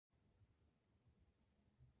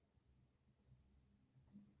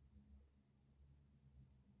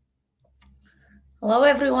Hello,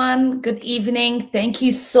 everyone. Good evening. Thank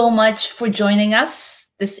you so much for joining us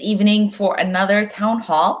this evening for another town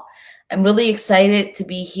hall. I'm really excited to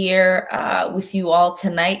be here with you all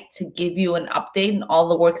tonight to give you an update on all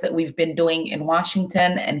the work that we've been doing in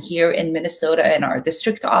Washington and here in Minnesota in our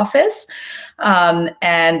district office,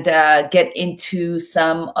 and get into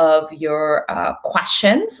some of your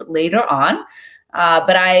questions later on.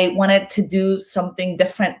 But I wanted to do something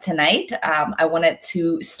different tonight. I wanted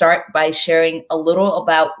to start by sharing a little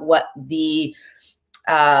about what the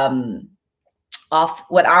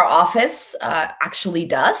what our office actually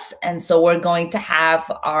does. And so we're going to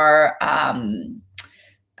have our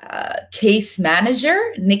case manager,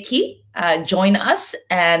 Nikki, join us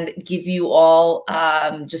and give you all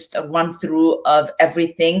just a run through of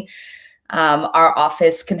everything our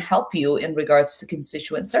office can help you in regards to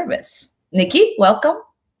constituent service. Nikki, welcome.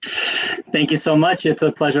 Thank you so much. It's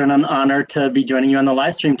a pleasure and an honor to be joining you on the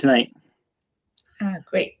live stream tonight.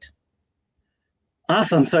 Great.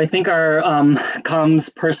 Awesome. So I think our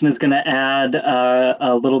comms person is going to add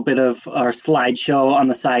a little bit of our slideshow on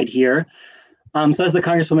the side here. So as the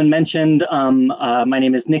Congresswoman mentioned, my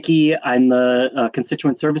name is Nikki. I'm the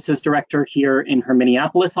Constituent Services Director here in her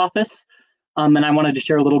Minneapolis office. And I wanted to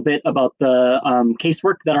share a little bit about the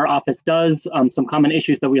casework that our office does, some common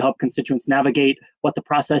issues that we help constituents navigate, what the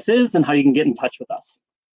process is, and how you can get in touch with us.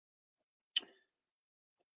 If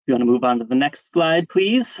you want to move on to the next slide,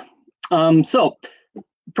 please. So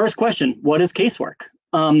first question, what is casework?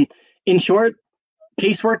 In short,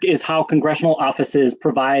 casework is how congressional offices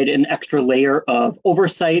provide an extra layer of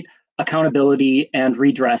oversight, accountability, and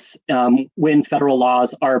redress when federal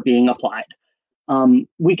laws are being applied.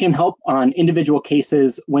 We can help on individual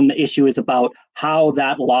cases when the issue is about how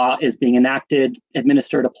that law is being enacted,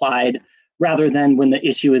 administered, applied, rather than when the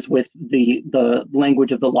issue is with the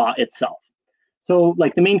language of the law itself. So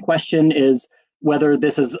like the main question is whether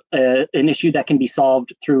this is an issue that can be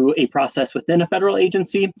solved through a process within a federal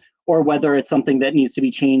agency, or whether it's something that needs to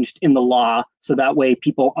be changed in the law so that way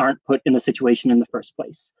people aren't put in the situation in the first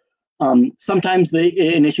place. Sometimes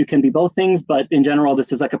an issue can be both things, but in general,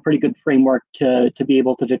 this is like a pretty good framework to be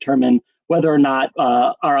able to determine whether or not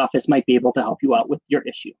our office might be able to help you out with your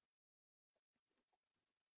issue.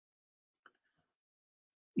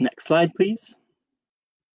 Next slide, please.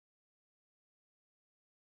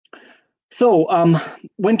 So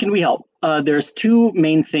when can we help? There's two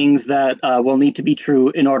main things that will need to be true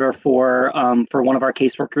in order for one of our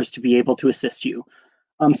caseworkers to be able to assist you.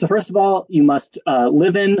 So first of all, you must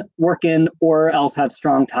live in, work in, or else have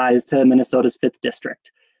strong ties to Minnesota's 5th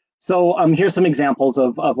district. So here's some examples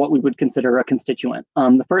of what we would consider a constituent.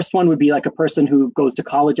 The first one would be like a person who goes to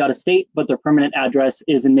college out of state, but their permanent address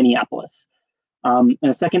is in Minneapolis. In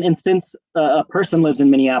a second instance, a person lives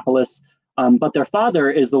in Minneapolis, but their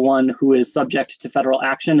father is the one who is subject to federal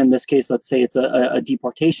action. In this case, let's say it's a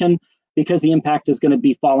deportation, because the impact is going to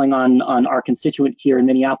be falling on our constituent here in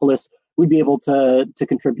Minneapolis. We'd be able to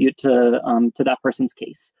contribute to that person's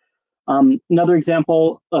case. Another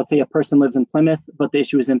example, let's say a person lives in Plymouth, but the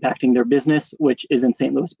issue is impacting their business, which is in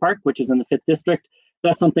St. Louis Park, which is in the 5th district.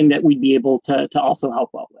 That's something that we'd be able to also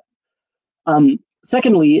help out with.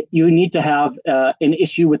 Secondly, you need to have an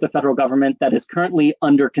issue with the federal government that is currently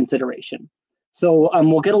under consideration. So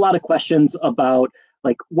we'll get a lot of questions about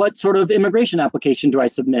like, what sort of immigration application do I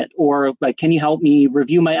submit? Or like, can you help me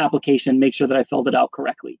review my application, make sure that I filled it out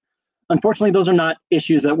correctly? Unfortunately, those are not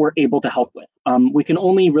issues that we're able to help with. We can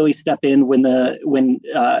only really step in when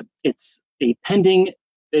it's a pending,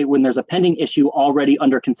 when there's a pending issue already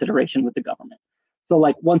under consideration with the government. So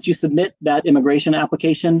like once you submit that immigration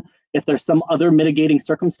application, if there's some other mitigating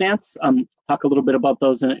circumstance, talk a little bit about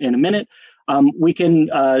those in a minute, we can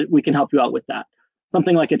help you out with that.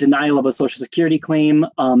 Something like a denial of a Social Security claim,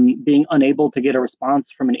 being unable to get a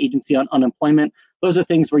response from an agency on unemployment. Those are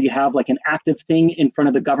things where you have like an active thing in front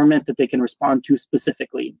of the government that they can respond to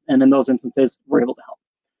specifically. And in those instances, we're able to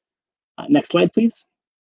help. Next slide, please.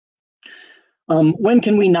 When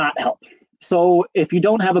can we not help? So if you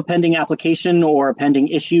don't have a pending application or a pending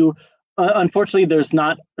issue, unfortunately, there's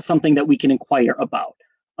not something that we can inquire about.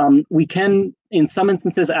 We can, in some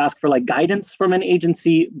instances, ask for like guidance from an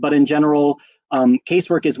agency, but in general,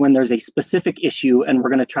 casework is when there's a specific issue and we're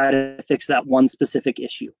going to try to fix that one specific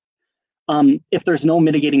issue. If there's no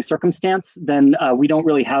mitigating circumstance, then we don't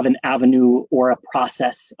really have an avenue or a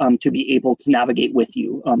process to be able to navigate with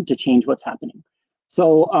you to change what's happening.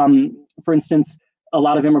 So, for instance, a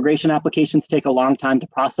lot of immigration applications take a long time to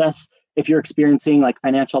process. If you're experiencing like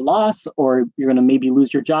financial loss, or you're going to maybe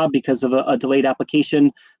lose your job because of a delayed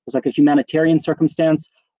application, there's like a humanitarian circumstance,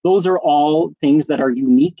 Those are all things that are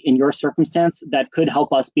unique in your circumstance that could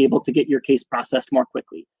help us be able to get your case processed more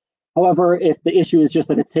quickly. However, if the issue is just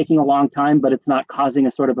that it's taking a long time, but it's not causing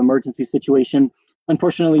a sort of emergency situation,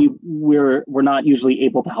 unfortunately, we're not usually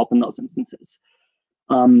able to help in those instances.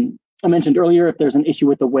 I mentioned earlier, if there's an issue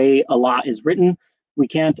with the way a law is written, we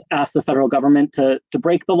can't ask the federal government to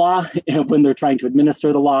break the law when they're trying to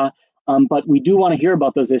administer the law. But we do want to hear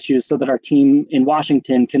about those issues so that our team in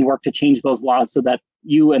Washington can work to change those laws so that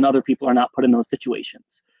you and other people are not put in those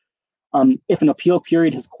situations. If an appeal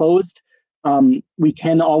period has closed, we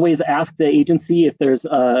can always ask the agency if there's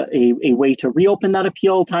a way to reopen that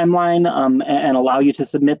appeal timeline and allow you to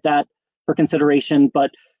submit that for consideration.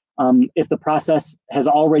 But if the process has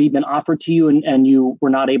already been offered to you and you were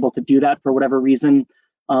not able to do that for whatever reason,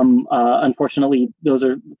 unfortunately, those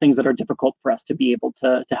are things that are difficult for us to be able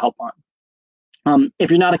to help on. If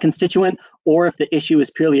you're not a constituent or if the issue is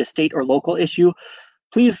purely a state or local issue,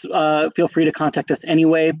 please feel free to contact us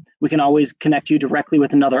anyway. We can always connect you directly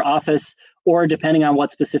with another office, or depending on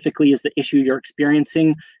what specifically is the issue you're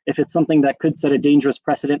experiencing, if it's something that could set a dangerous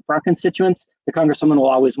precedent for our constituents, the Congresswoman will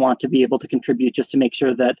always want to be able to contribute just to make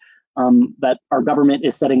sure that that our government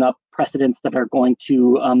is setting up precedents that are going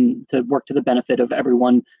to work to the benefit of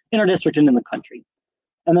everyone in our district and in the country.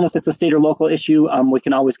 And then if it's a state or local issue, we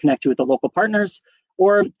can always connect you with the local partners.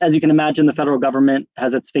 Or, as you can imagine, the federal government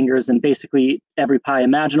has its fingers in basically every pie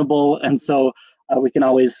imaginable. And so we can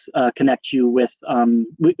always connect you with,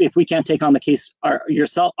 if we can't take on the case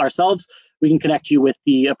ourselves, we can connect you with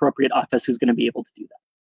the appropriate office who's going to be able to do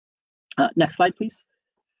that. Next slide, please.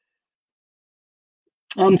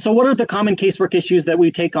 So what are the common casework issues that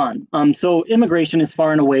we take on? So immigration is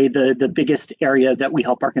far and away the biggest area that we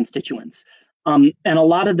help our constituents. And a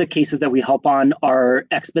lot of the cases that we help on are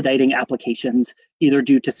expediting applications, either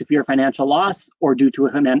due to severe financial loss or due to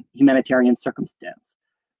a humanitarian circumstance.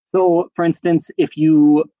 So for instance, if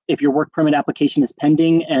your work permit application is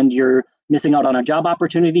pending and you're missing out on a job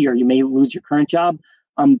opportunity, or you may lose your current job,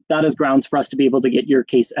 that is grounds for us to be able to get your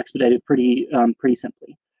case expedited pretty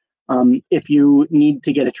simply. If you need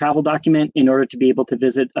to get a travel document in order to be able to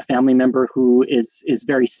visit a family member who is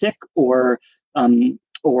very sick, or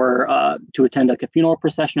to attend like a funeral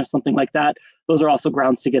procession or something like that, those are also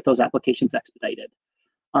grounds to get those applications expedited.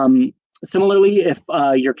 Similarly, if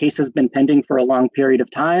your case has been pending for a long period of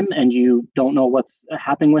time and you don't know what's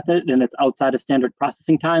happening with it and it's outside of standard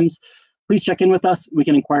processing times, please check in with us. We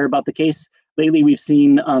can inquire about the case. Lately, we've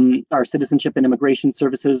seen our Citizenship and Immigration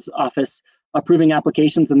Services office approving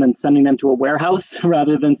applications and then sending them to a warehouse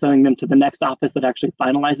rather than sending them to the next office that actually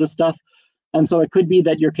finalizes stuff. And so it could be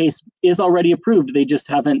that your case is already approved. They just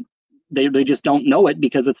haven't, they just don't know it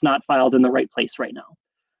because it's not filed in the right place right now.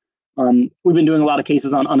 We've been doing a lot of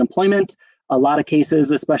cases on unemployment, a lot of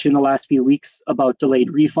cases, especially in the last few weeks, about delayed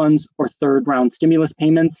refunds or third round stimulus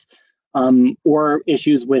payments, or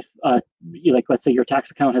issues with, like, let's say your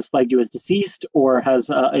tax account has flagged you as deceased or has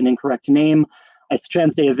an incorrect name. It's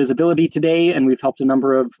Trans Day of Visibility today, and we've helped a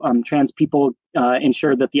number of trans people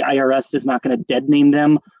ensure that the IRS is not going to dead name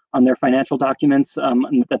them on their financial documents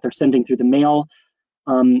that they're sending through the mail.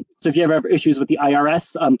 So if you have ever issues with the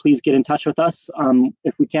IRS, please get in touch with us.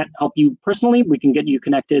 If we can't help you personally, we can get you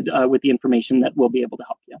connected with the information that will be able to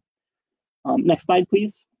help you. Next slide,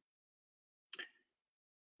 please.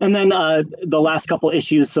 And then the last couple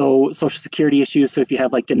issues, so Social Security issues. So if you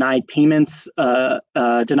have like denied payments,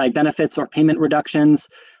 denied benefits or payment reductions,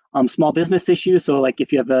 small business issues. So like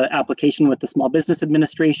if you have an application with the Small Business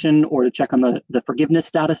Administration or to check on the forgiveness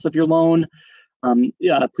status of your loan,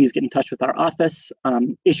 please get in touch with our office.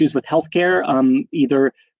 Issues with healthcare,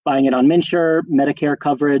 either buying it on MNsure, Medicare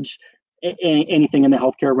coverage, anything in the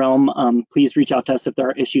healthcare realm, please reach out to us if there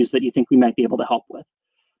are issues that you think we might be able to help with.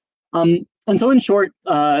 And so in short,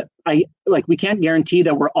 we can't guarantee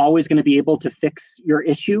that we're always going to be able to fix your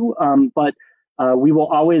issue, but we will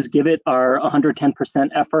always give it our 110%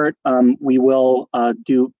 effort. We will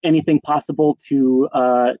do anything possible to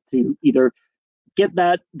either get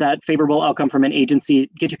that favorable outcome from an agency,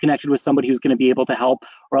 get you connected with somebody who's going to be able to help,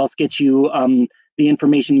 or else get you the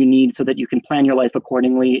information you need so that you can plan your life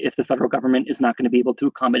accordingly if the federal government is not going to be able to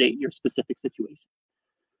accommodate your specific situation.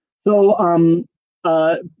 So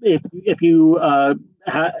if you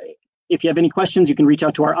have any questions, you can reach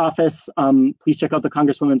out to our office. Please check out the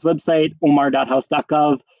Congresswoman's website,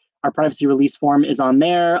 omar.house.gov. Our privacy release form is on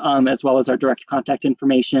there, as well as our direct contact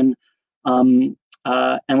information. And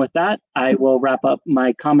with that, I will wrap up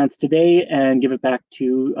my comments today and give it back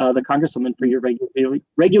to the Congresswoman for your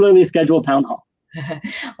regularly scheduled town hall.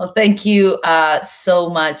 Well, thank you so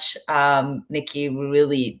much, Nikki. We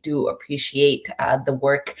really do appreciate the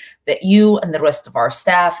work that you and the rest of our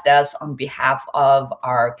staff does on behalf of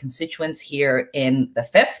our constituents here in the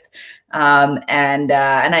Fifth. And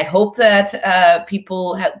I hope that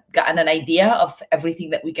people have gotten an idea of everything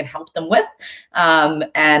that we can help them with.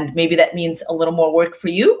 And maybe that means a little more work for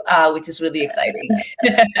you, which is really exciting.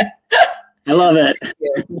 I love it.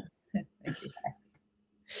 Thank you. Thank you.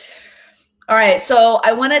 All right, so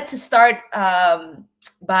I wanted to start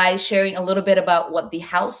by sharing a little bit about what the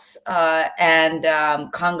House and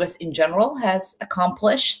Congress in general has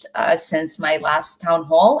accomplished since my last town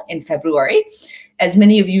hall in February. As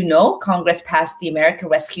many of you know, Congress passed the American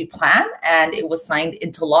Rescue Plan, and it was signed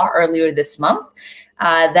into law earlier this month.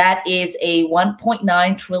 That is a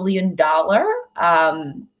 $1.9 trillion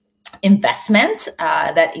investment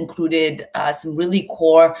that included some really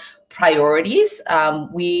core priorities.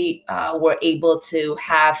 We were able to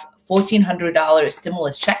have $1,400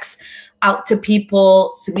 stimulus checks out to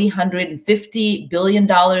people, $350 billion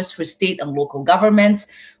for state and local governments.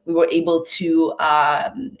 We were able to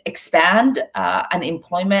expand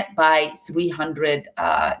unemployment by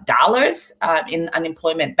 $300 in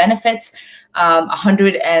unemployment benefits,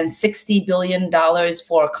 $160 billion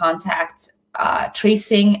for contact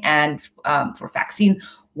tracing and for vaccine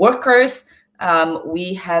workers.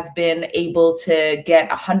 We have been able to get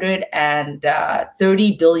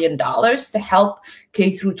 $130 billion to help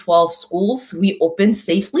K through 12 schools reopen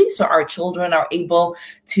safely, so our children are able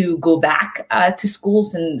to go back to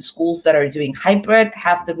schools, and schools that are doing hybrid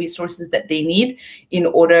have the resources that they need in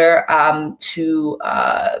order to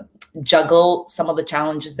juggle some of the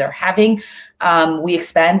challenges they're having. We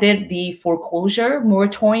expanded the foreclosure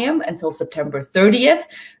moratorium until September 30th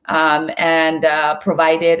and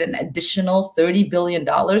provided an additional $30 billion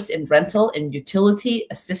in rental and utility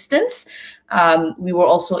assistance. We were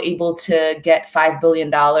also able to get $5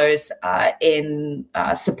 billion in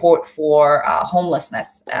support for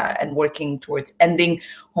homelessness and working towards ending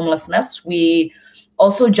homelessness. We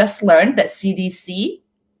also just learned that CDC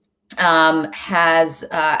has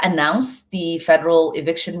announced the federal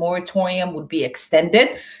eviction moratorium would be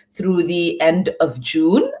extended through the end of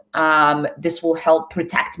June. This will help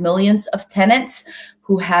protect millions of tenants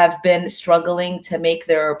who have been struggling to make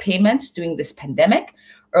their payments during this pandemic.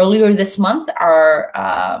 Earlier this month, our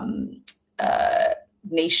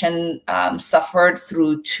nation suffered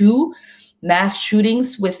through 2 mass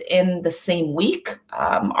shootings within the same week.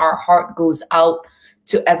 Our heart goes out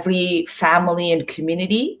to every family and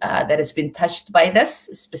community that has been touched by this,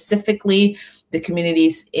 specifically the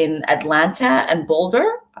communities in Atlanta and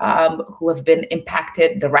Boulder who have been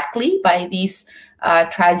impacted directly by these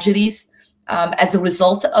tragedies. As a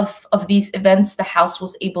result of these events, the House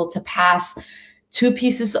was able to pass 2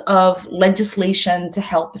 pieces of legislation to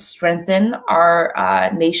help strengthen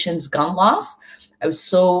our nation's gun laws. I was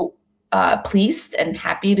so pleased and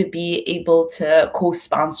happy to be able to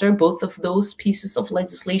co-sponsor both of those pieces of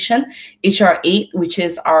legislation. HR 8, which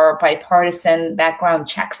is our Bipartisan Background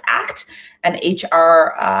Checks Act, and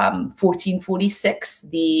HR 1446,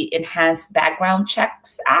 the Enhanced Background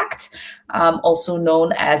Checks Act, also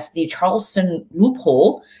known as the Charleston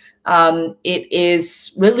Loophole. It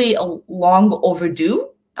is really a long overdue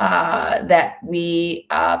that we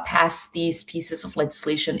pass these pieces of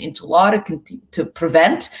legislation into law to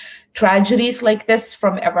prevent tragedies like this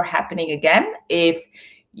from ever happening again. If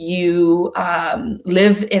you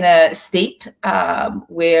live in a state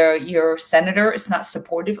where your senator is not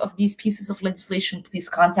supportive of these pieces of legislation, please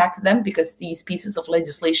contact them, because these pieces of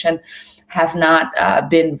legislation have not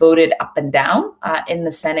been voted up and down in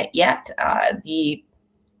the Senate yet. The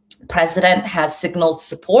president has signaled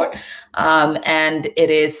support, and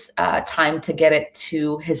it is time to get it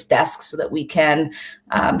to his desk so that we can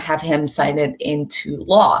have him sign it into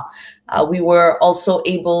law. We were also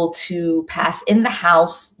able to pass in the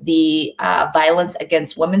House the Violence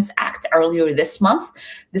Against Women's Act earlier this month.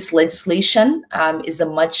 This legislation is a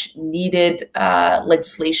much needed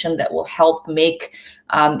legislation that will help make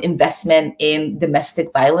investment in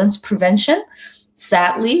domestic violence prevention.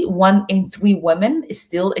 Sadly, 1 in 3 women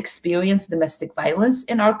still experience domestic violence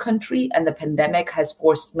in our country, and the pandemic has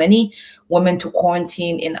forced many women to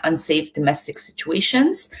quarantine in unsafe domestic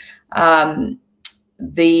situations.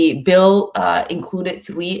 The bill included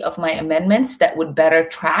 3 of my amendments that would better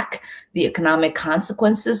track the economic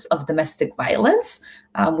consequences of domestic violence,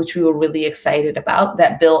 which we were really excited about.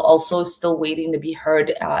 That bill also is still waiting to be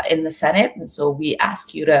heard in the Senate. And so we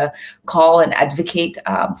ask you to call and advocate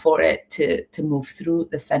for it to move through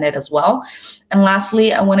the Senate as well. And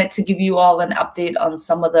lastly, I wanted to give you all an update on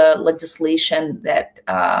some of the legislation that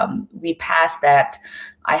we passed that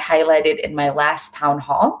I highlighted in my last town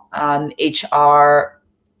hall. HR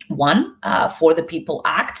 1 for the People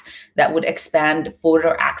Act that would expand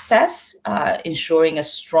voter access, ensuring a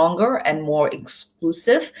stronger and more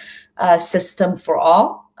exclusive system for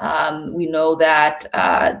all. We know that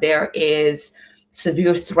there is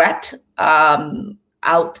severe threat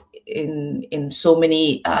out in so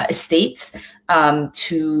many states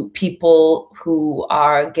to people who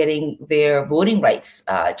are getting their voting rights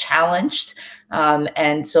challenged.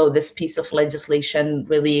 And so this piece of legislation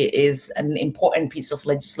really is an important piece of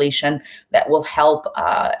legislation that will help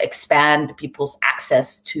expand people's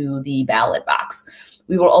access to the ballot box.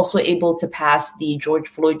 We were also able to pass the George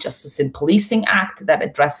Floyd Justice in Policing Act that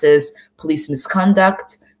addresses police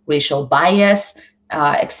misconduct, racial bias,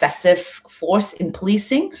 excessive force in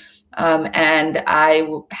policing. And I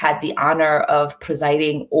had the honor of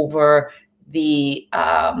presiding over the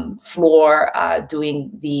floor doing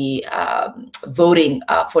the voting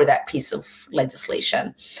for that piece of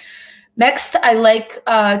legislation. Next, I'd like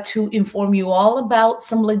to inform you all about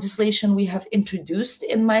some legislation we have introduced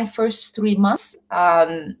in my first 3 months.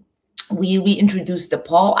 We introduced the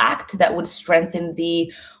PAUL Act that would strengthen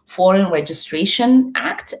the Foreign Registration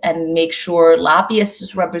Act and make sure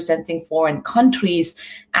lobbyists representing foreign countries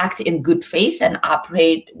act in good faith and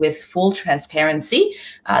operate with full transparency.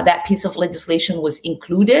 That piece of legislation was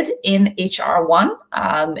included in HR 1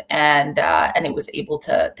 and it was able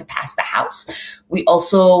to pass the House. We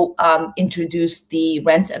also introduced the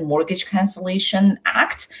Rent and Mortgage Cancellation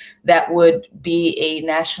Act that would be a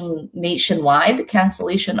nationwide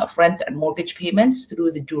cancellation of rent and mortgage payments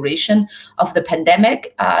through the duration of the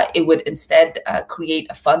pandemic. It would instead create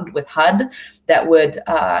a fund with HUD that would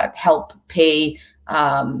help pay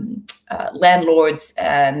landlords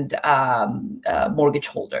and mortgage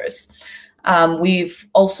holders. We've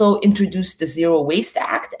also introduced the Zero Waste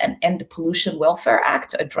Act and End Pollution Welfare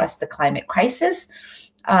Act to address the climate crisis.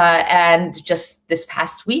 And just this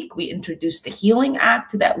past week, we introduced the Healing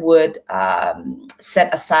Act that would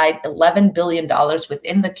set aside $11 billion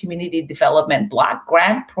within the Community Development Block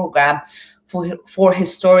Grant Program for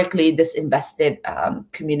historically disinvested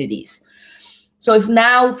communities. So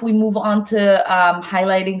if we move on to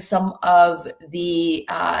highlighting some of the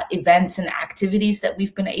events and activities that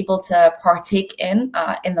we've been able to partake in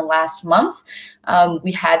the last month,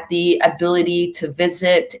 we had the ability to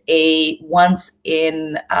visit a once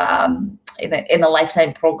in a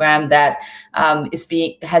lifetime program that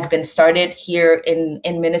has been started here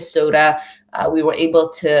in Minnesota. We were able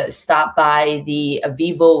to stop by the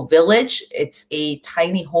Avivo Village. It's a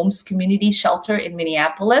tiny homes community shelter in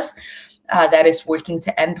Minneapolis that is working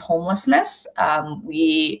to end homelessness.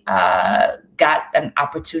 We got an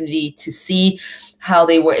opportunity to see how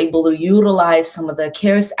they were able to utilize some of the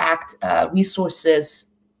CARES Act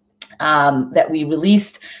resources that we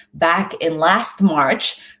released back in last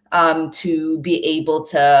March to be able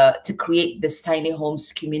to create this tiny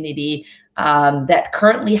homes community that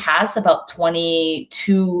currently has about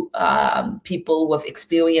 22 people who have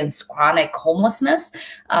experienced chronic homelessness,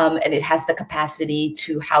 and it has the capacity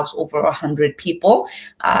to house over 100 people.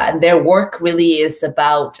 And their work really is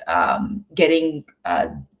about getting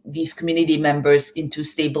these community members into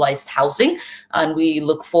stabilized housing. And we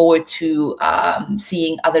look forward to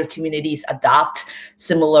seeing other communities adopt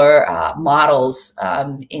similar models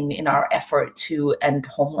in our effort to end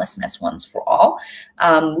homelessness once for all.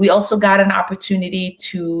 We also got an opportunity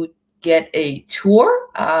to get a tour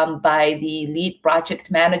by the lead project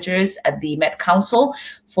managers at the Met Council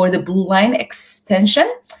for the Blue Line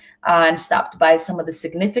extension. And stopped by some of the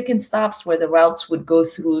significant stops where the routes would go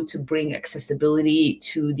through to bring accessibility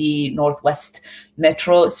to the Northwest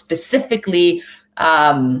Metro, specifically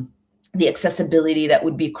the accessibility that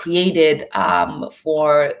would be created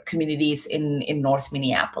for communities in North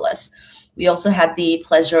Minneapolis. We also had the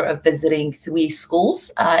pleasure of visiting 3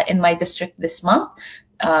 schools in my district this month.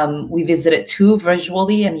 We visited 2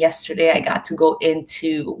 virtually, and yesterday I got to go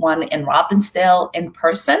into one in Robbinsdale in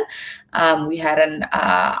person. We had an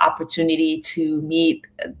opportunity to meet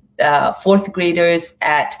 4th graders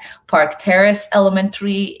at Park Terrace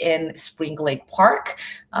Elementary in Spring Lake Park,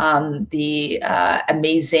 the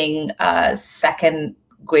amazing 2nd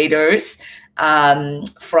graders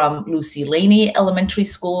from Lucy Laney Elementary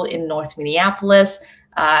School in North Minneapolis,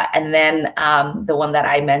 And then the one that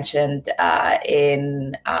I mentioned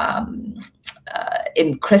in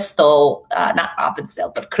Crystal, not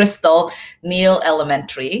Robbinsdale, but Crystal Neal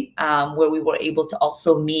Elementary, where we were able to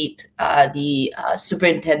also meet the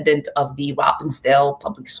superintendent of the Robbinsdale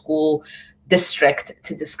Public School District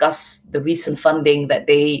to discuss the recent funding that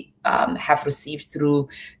they have received through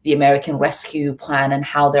the American Rescue Plan and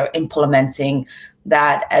how they're implementing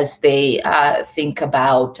that as they think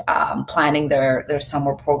about planning their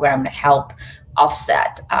summer program to help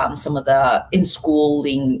offset some of the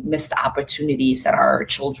in-schooling missed opportunities that our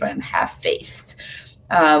children have faced.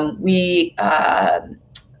 We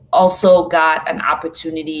also got an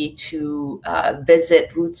opportunity to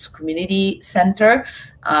visit Roots Community Center.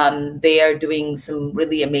 They are doing some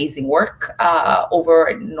really amazing work over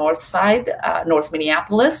in North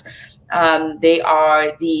Minneapolis. They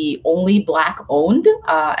are the only Black-owned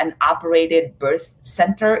and operated birth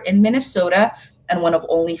center in Minnesota, and one of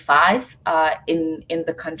only 5 in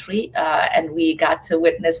the country. And we got to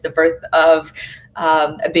witness the birth of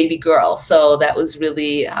a baby girl. So that was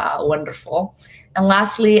really wonderful. And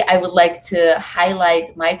lastly, I would like to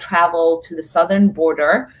highlight my travel to the southern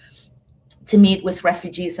border to meet with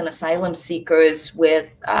refugees and asylum seekers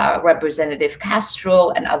with Representative Castro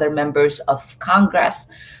and other members of Congress.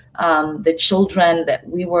 The children that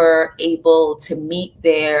we were able to meet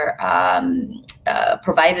there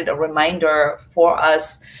provided a reminder for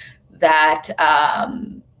us that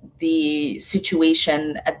the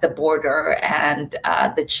situation at the border and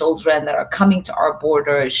the children that are coming to our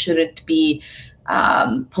border shouldn't be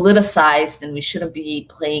politicized, and we shouldn't be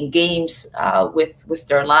playing games with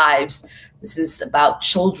their lives. This is about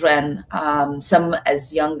children, some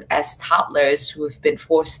as young as toddlers, who have been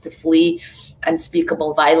forced to flee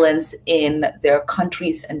unspeakable violence in their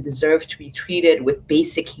countries and deserve to be treated with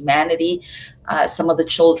basic humanity. Some of the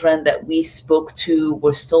children that we spoke to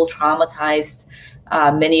were still traumatized.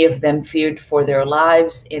 Many of them feared for their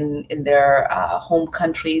lives in their home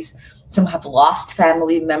countries. Some have lost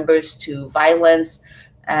family members to violence,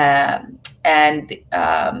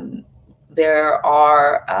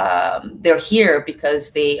 they're here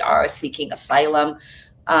because they are seeking asylum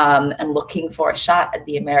and looking for a shot at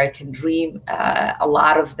the American dream. A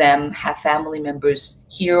lot of them have family members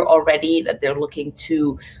here already that they're looking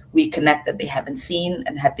to reconnect, that they haven't seen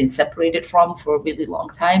and have been separated from for a really long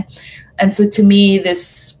time. And so to me,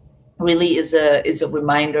 this really is a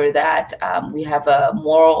reminder that we have a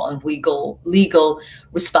moral and legal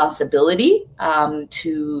responsibility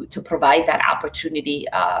to provide that opportunity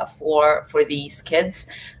for these kids,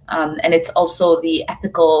 and it's also the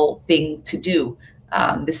ethical thing to do.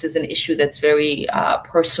 This is an issue that's very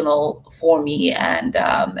personal for me, and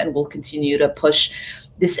will continue to push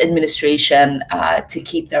this administration to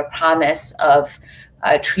keep their promise of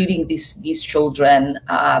treating these children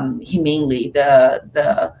humanely.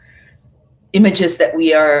 The images that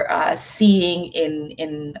we are seeing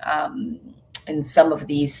in some of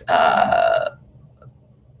these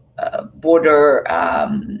border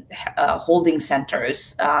holding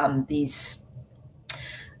centers, these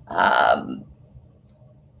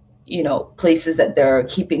places that they're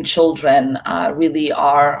keeping children, really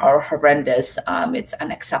are horrendous. It's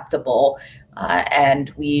unacceptable, and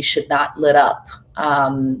we should not let up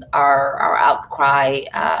our outcry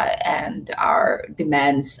and our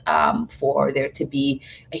demands for there to be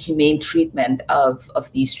a humane treatment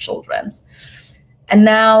of these children. And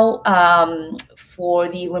now, for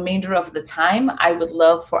the remainder of the time, I would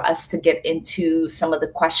love for us to get into some of the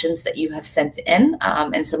questions that you have sent in,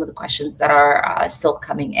 and some of the questions that are still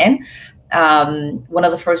coming in. One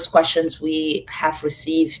of the first questions we have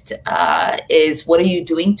received is, what are you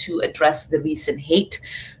doing to address the recent hate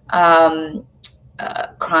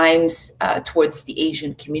crimes towards the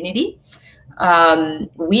Asian community?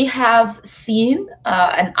 We have seen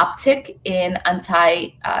an uptick in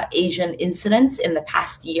anti-Asian incidents in the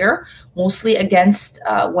past year, mostly against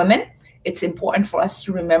women. It's important for us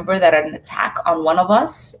to remember that an attack on one of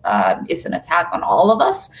us is an attack on all of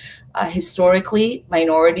us. Historically,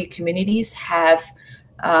 minority communities have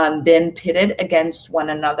been pitted against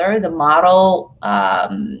one another. The model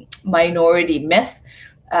minority myth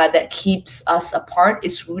that keeps us apart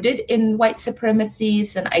is rooted in white supremacy.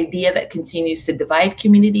 It's an idea that continues to divide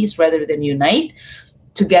communities rather than unite.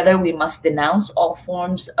 Together, we must denounce all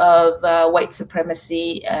forms of white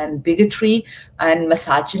supremacy and bigotry and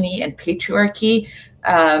misogyny and patriarchy,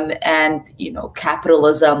 and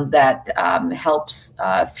capitalism that helps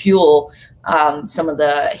fuel some of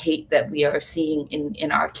the hate that we are seeing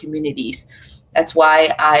in our communities. That's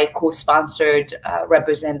why I co-sponsored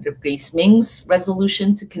Representative Grace Ming's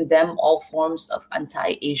resolution to condemn all forms of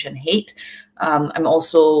anti-Asian hate. I'm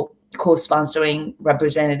also co-sponsoring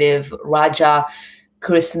Representative Raja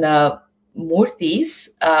Krishnamurthy's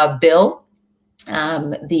bill,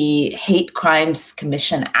 the Hate Crimes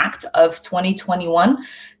Commission Act of 2021,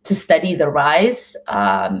 to study the rise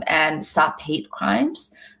and stop hate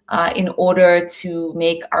crimes. In order to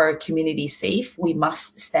make our community safe, we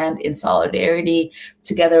must stand in solidarity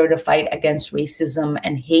together to fight against racism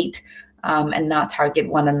and hate, and not target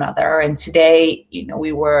one another. And today,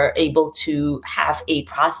 we were able to have a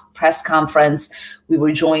press conference. We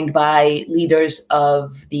were joined by leaders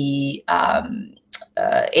of the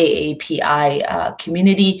AAPI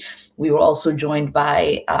community. We were also joined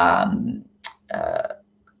by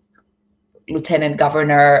Lieutenant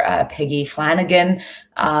Governor Peggy Flanagan,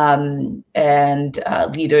 and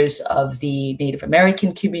leaders of the Native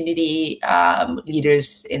American community,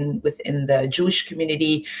 leaders within the Jewish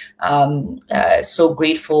community. So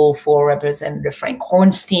grateful for Representative Frank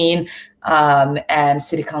Hornstein and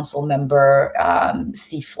City Council member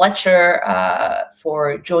Steve Fletcher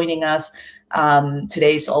for joining us.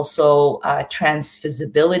 Today is also Trans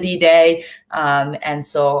Visibility Day. And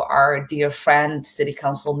so our dear friend, City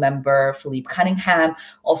Council member Philippe Cunningham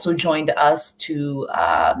also joined us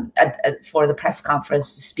for the press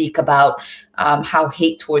conference to speak about how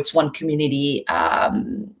hate towards one community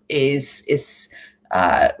is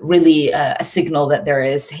really a signal that there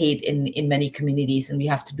is hate in many communities, and we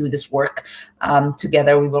have to do this work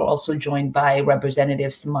together. We were also joined by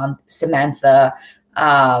Representative Samantha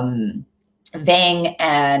Vang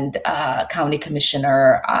and County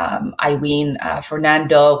Commissioner Irene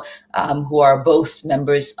Fernando, who are both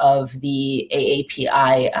members of the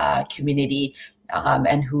AAPI community,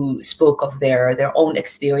 and who spoke of their own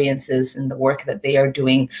experiences and the work that they are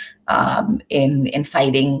doing in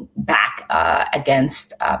fighting back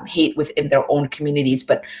against hate within their own communities.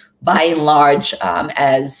 But by and large,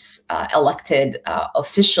 as elected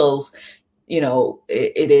officials,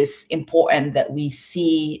 it is important that we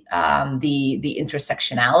see the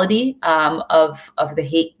intersectionality of the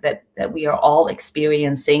hate that we are all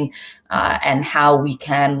experiencing, and how we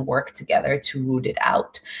can work together to root it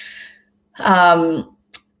out.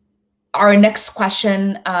 Our next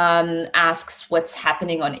question asks what's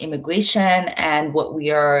happening on immigration and what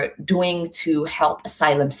we are doing to help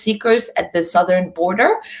asylum seekers at the southern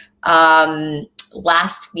border.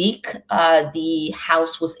 Last week, the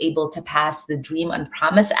House was able to pass the Dream and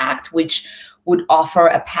Promise Act, which would offer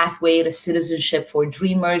a pathway to citizenship for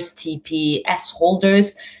Dreamers, TPS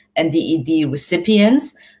holders, and DED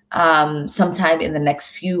recipients. Sometime in the next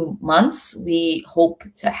few months, we hope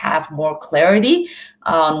to have more clarity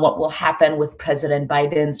on what will happen with President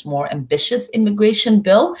Biden's more ambitious immigration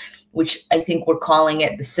bill, which I think we're calling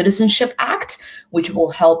it the Citizenship Act, which will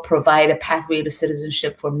help provide a pathway to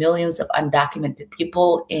citizenship for millions of undocumented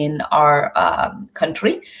people in our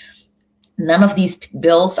country. None of these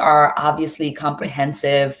bills are obviously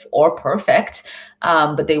comprehensive or perfect,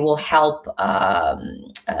 but they will help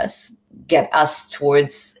us get us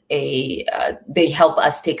towards they help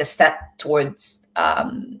us take a step towards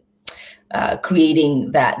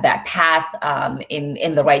creating that path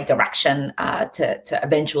in the right direction to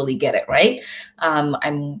eventually get it right.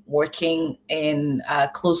 I'm working in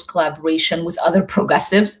close collaboration with other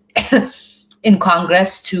progressives in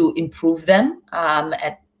Congress to improve them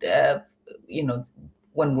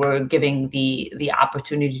when we're giving the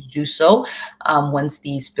opportunity to do so, once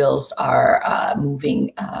these bills are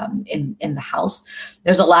moving in the House.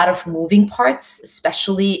 There's a lot of moving parts,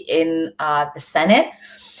 especially in the Senate.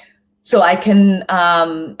 So I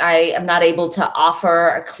am not able to offer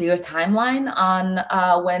a clear timeline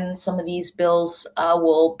on when some of these bills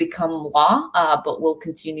will become law, but we'll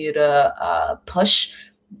continue to push.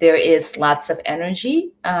 There is lots of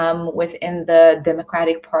energy within the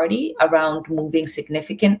Democratic Party around moving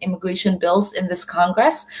significant immigration bills in this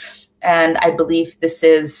Congress. And I believe this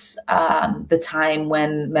is the time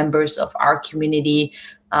when members of our community,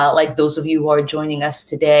 like those of you who are joining us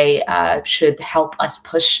today, should help us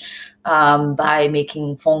push by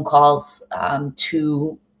making phone calls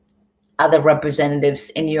to other representatives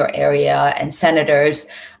in your area and senators,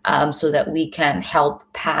 so that we can help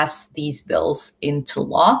pass these bills into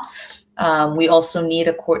law. We also need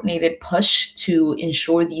a coordinated push to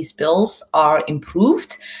ensure these bills are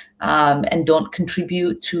improved and don't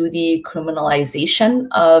contribute to the criminalization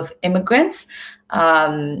of immigrants.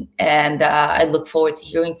 And I look forward to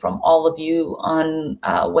hearing from all of you on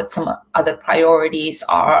what some other priorities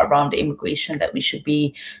are around immigration that we should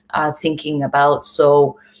be thinking about.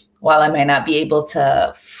 So while I might not be able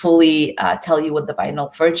to fully tell you what the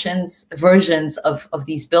final versions of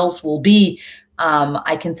these bills will be,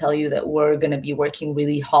 I can tell you that we're going to be working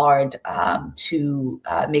really hard to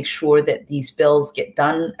make sure that these bills get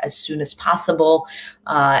done as soon as possible,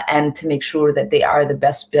 and to make sure that they are the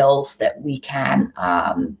best bills that we can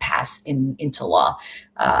pass into law.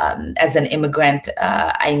 As an immigrant,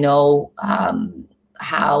 I know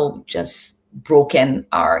how just broken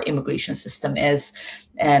our immigration system is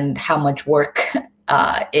and how much work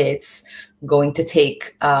it's going to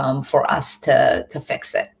take for us to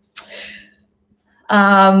fix it.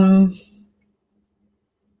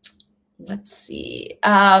 Let's see.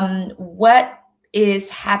 What is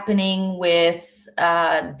happening with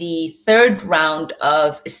the third round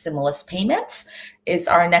of stimulus payments is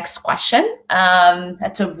our next question.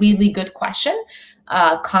 That's a really good question.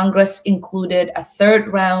 Congress included a third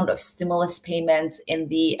round of stimulus payments in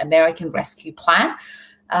the American Rescue Plan.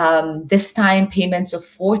 This time, payments of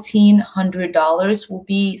 $1,400 will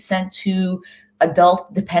be sent to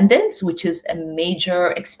adult dependents, which is a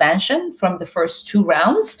major expansion from the first two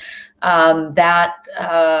rounds. That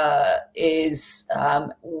is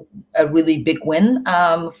a really big win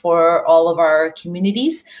for all of our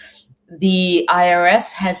communities. The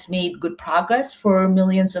IRS has made good progress for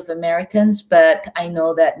millions of Americans, but I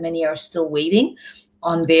know that many are still waiting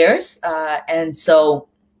on theirs. And so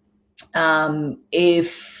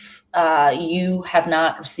if you have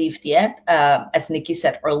not received yet, as Nikki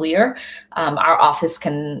said earlier, our office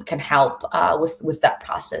can help with that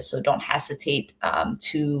process. So don't hesitate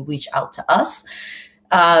to reach out to us.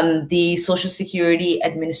 The Social Security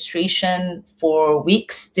Administration for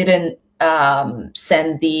weeks didn't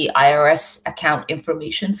send the IRS account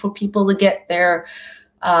information for people to get their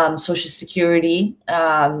Social Security,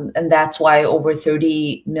 and that's why over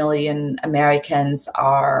 30 million Americans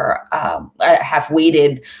have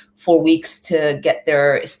waited 4 weeks to get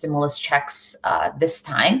their stimulus checks this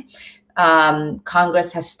time.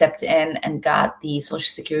 Congress has stepped in and got the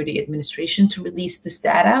Social Security Administration to release this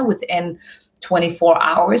data within 24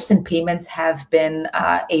 hours, and payments have been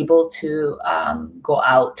able to go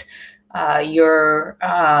out. You're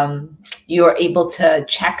able to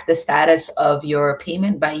check the status of your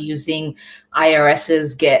payment by using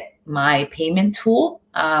IRS's Get My Payment tool,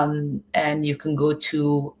 and you can go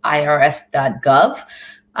to irs.gov,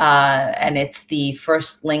 and it's the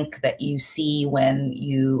first link that you see when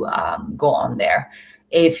you go on there.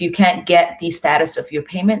 If you can't get the status of your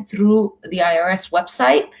payment through the IRS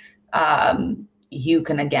website, you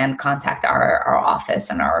can again contact our office,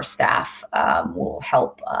 and our staff will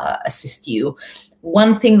help assist you.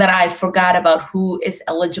 One thing that I forgot about who is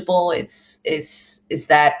eligible is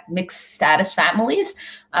that mixed status families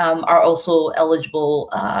are also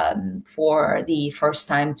eligible for the first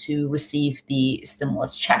time to receive the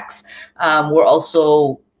stimulus checks. We're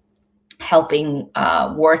also helping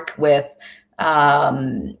work with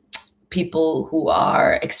people who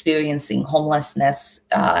are experiencing homelessness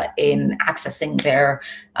in accessing their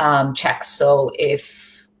checks. So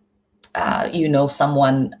if you know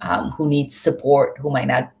someone who needs support, who might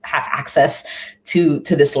not have access to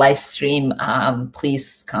this live stream,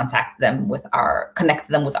 please connect them with our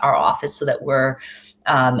office so that we're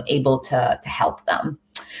able to help them.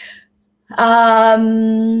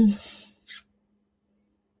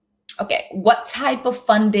 Okay, what type of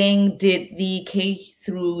funding did the K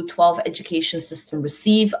through 12 education system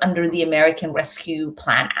receive under the American Rescue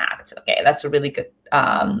Plan Act? Okay, that's a really good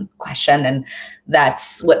question, and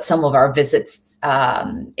that's what some of our visits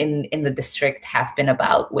in the district have been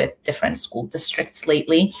about with different school districts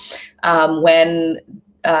lately. When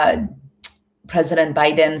President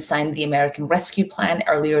Biden signed the American Rescue Plan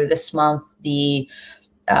earlier this month, the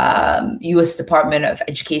U.S. Department of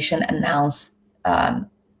Education announced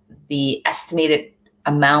the estimated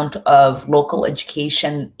amount of local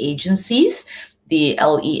education agencies, the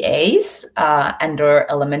LEAs, under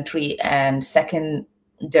elementary and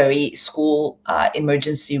secondary school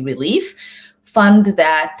emergency relief fund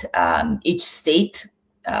that each state,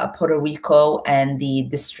 Puerto Rico and the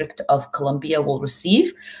District of Columbia will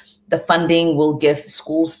receive. The funding will give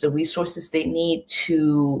schools the resources they need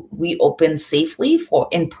to reopen safely for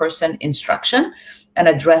in-person instruction and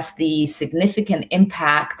address the significant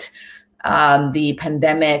impact the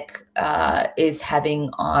pandemic is having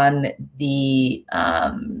on the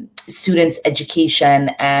students'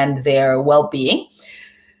 education and their well-being.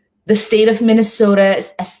 The state of Minnesota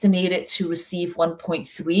is estimated to receive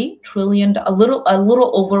 $1.3 trillion, a little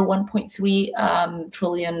over $1.3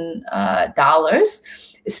 trillion dollars,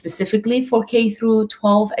 specifically for K through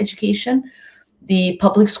 12 education. The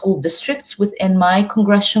public school districts within my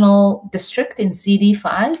congressional district in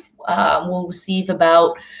CD5 will receive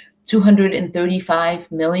about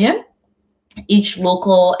 235 million. Each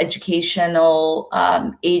local educational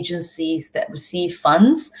agencies that receive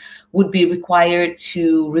funds would be required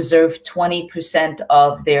to reserve 20%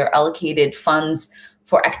 of their allocated funds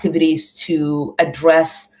for activities to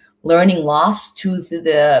address learning loss due to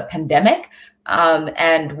the pandemic.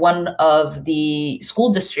 And one of the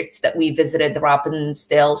school districts that we visited, the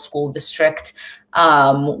Robbinsdale School District,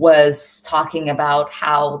 was talking about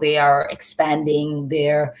how they are expanding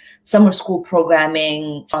their summer school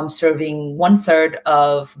programming from serving 1/3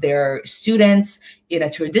 of their students in a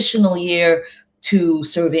traditional year to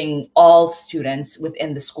serving all students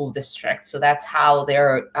within the school district. So that's how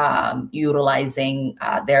they're utilizing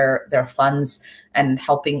their funds and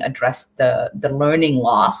helping address the learning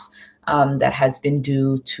loss that has been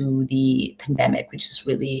due to the pandemic, which is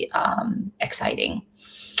really exciting.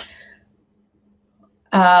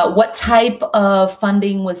 What type of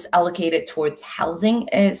funding was allocated towards housing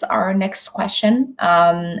is our next question.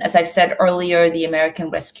 As I've said earlier, the American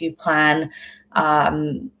Rescue Plan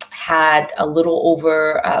had a little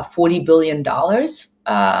over $40 billion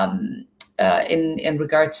in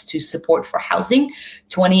regards to support for housing.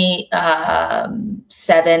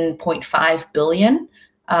 27.5 billion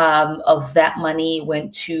of that money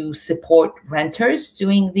went to support renters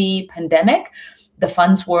during the pandemic. The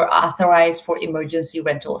funds were authorized for emergency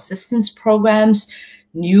rental assistance programs,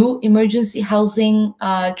 new emergency housing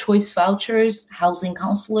choice vouchers, housing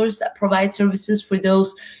counselors that provide services for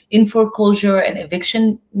those in foreclosure and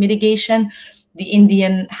eviction mitigation, the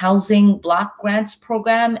Indian Housing Block Grants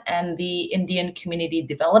Program, and the Indian Community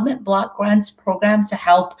Development Block Grants Program to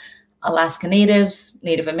help Alaska Natives,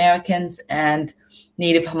 Native Americans, and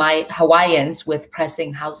Native Hawaiians with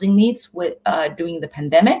pressing housing needs during the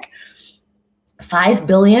pandemic. 5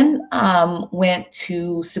 billion went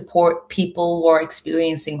to support people who are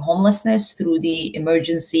experiencing homelessness through the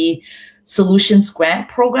Emergency Solutions Grant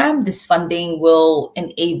Program. This funding will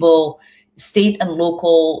enable state and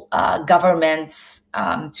local governments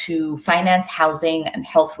to finance housing and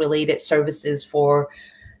health-related services for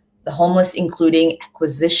the homeless, including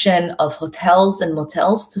acquisition of hotels and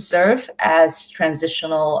motels to serve as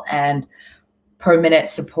transitional and permanent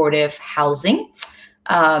supportive housing.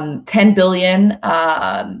 10 billion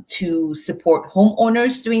to support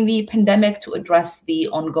homeowners during the pandemic to address the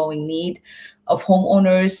ongoing need of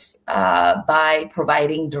homeowners by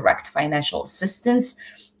providing direct financial assistance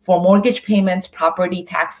for mortgage payments, property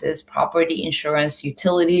taxes, property insurance,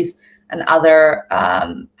 utilities, and other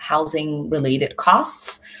housing-related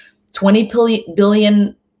costs. 20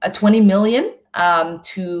 million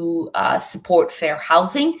to support fair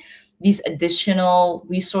housing. These additional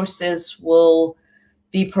resources will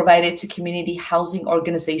be provided to community housing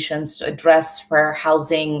organizations to address fair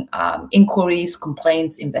housing inquiries,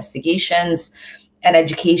 complaints, investigations, and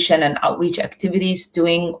education and outreach activities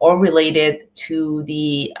doing or related to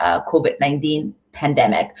the COVID-19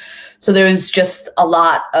 pandemic. So there is just a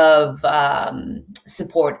lot of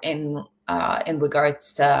support in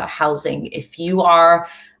regards to housing. If you are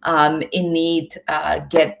in need,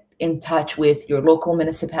 get in touch with your local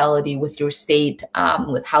municipality, with your state,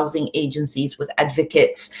 with housing agencies, with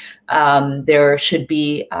advocates. There should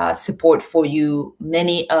be support for you.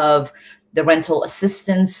 Many of the rental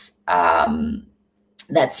assistance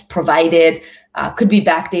that's provided could be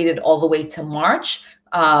backdated all the way to March.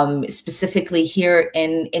 Specifically here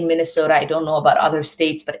in Minnesota, I don't know about other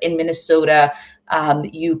states, but in Minnesota,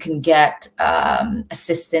 you can get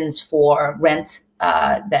assistance for rent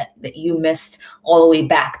that you missed all the way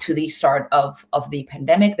back to the start of the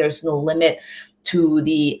pandemic. There's no limit to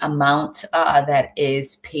the amount that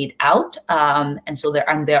is paid out, and so there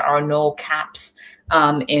are no caps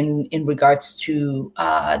in regards to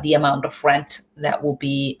the amount of rent that will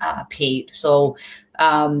be paid. So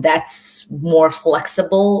that's more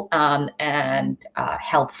flexible and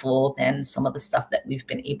helpful than some of the stuff that we've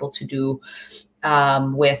been able to do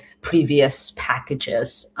with previous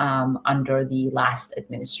packages under the last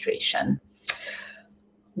administration.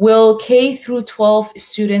 Will K through 12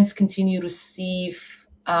 students continue to receive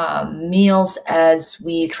meals as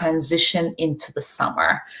we transition into the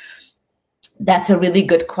summer? That's a really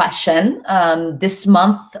good question. This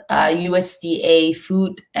month, USDA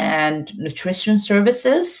Food and Nutrition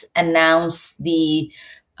Services announced the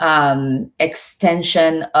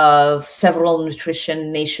extension of several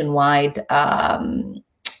nutrition nationwide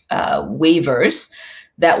waivers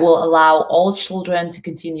that will allow all children to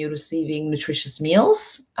continue receiving nutritious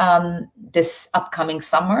meals this upcoming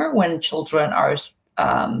summer when children are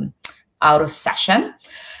out of session.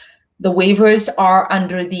 The waivers are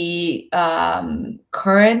under the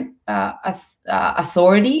current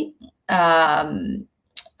authority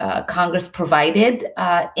Congress provided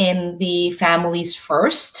in the Families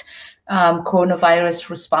First Coronavirus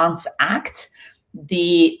Response Act.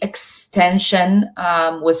 The extension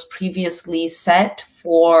was previously set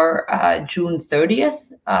for June 30th,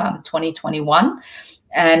 2021,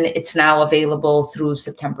 and it's now available through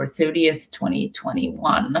September 30th,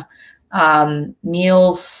 2021.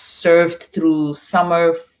 Meals served through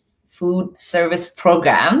summer food service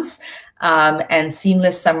programs and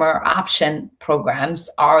seamless summer option programs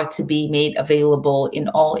are to be made available in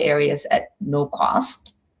all areas at no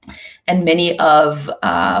cost. And many of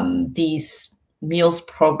these meals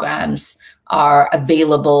programs are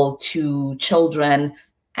available to children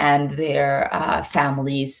and their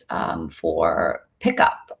families for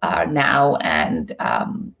pickup now and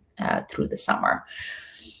through the summer.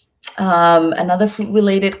 Another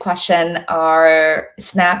food-related question, are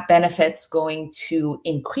SNAP benefits going to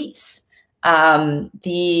increase?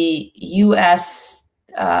 The U.S.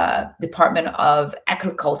 Department of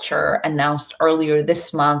Agriculture announced earlier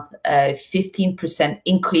this month a 15%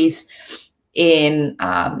 increase in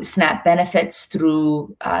SNAP benefits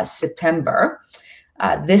through September.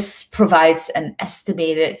 This provides an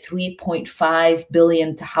estimated $3.5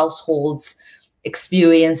 billion to households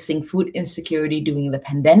experiencing food insecurity during the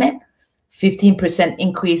pandemic. 15%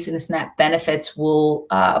 increase in SNAP benefits will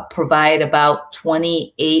provide about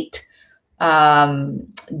 $28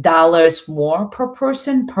 more per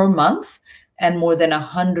person per month, and more than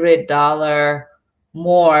 $100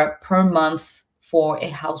 more per month for a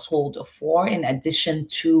household of four, in addition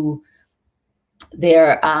to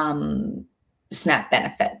their SNAP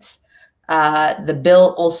benefits. The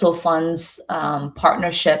bill also funds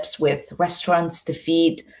partnerships with restaurants to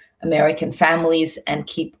feed American families and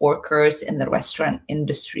keep workers in the restaurant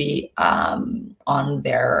industry on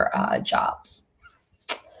their jobs.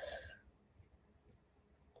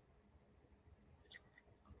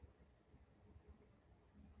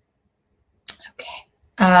 Okay.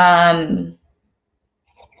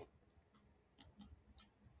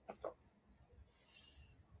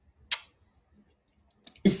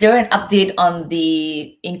 Is there an update on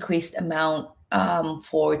the increased amount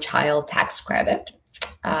for child tax credit?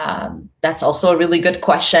 That's also a really good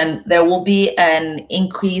question. There will be an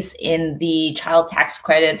increase in the child tax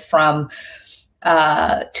credit from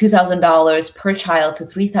 $2,000 per child to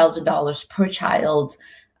 $3,000 per child,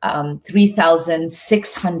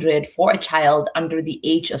 $3,600 for a child under the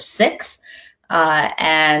age of 6,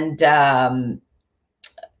 and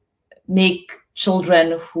make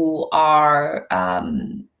children who are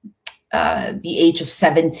the age of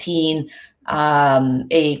 17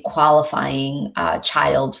 a qualifying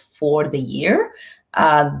child for the year.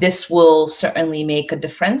 This will certainly make a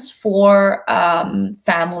difference for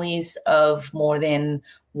families of more than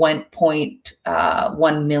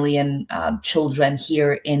 1.1 million children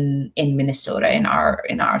here in Minnesota, in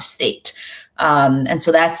our state. And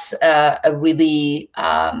so that's a really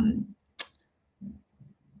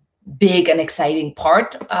big and exciting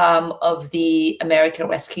part of the American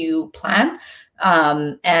Rescue Plan.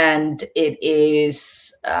 And it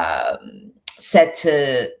is set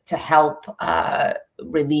to help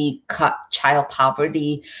really cut child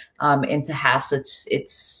poverty into half. So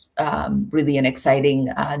it's really an exciting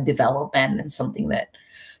development, and something that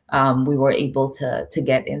we were able to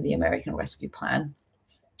get in the American Rescue Plan.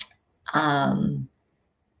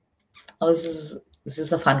 This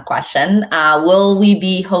is a fun question. Will we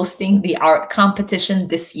be hosting the art competition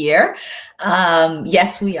this year?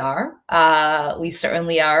 Yes, we are. We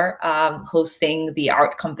certainly are hosting the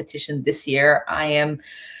art competition this year. I am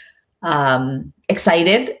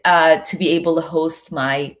excited to be able to host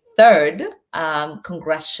my third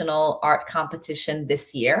congressional art competition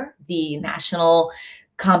this year. The national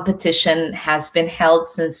competition has been held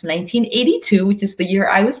since 1982, which is the year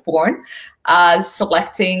I was born,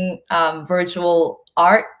 selecting virtual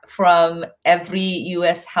art from every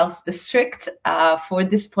U.S. House district for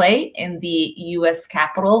display in the U.S.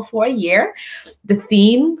 Capitol for a year. The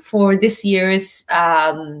theme for this year's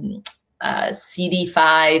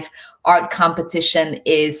CD5 art competition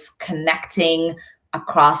is connecting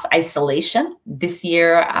across isolation. This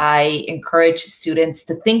year, I encourage students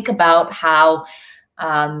to think about how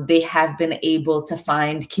they have been able to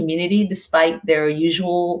find community despite their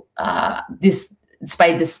usual,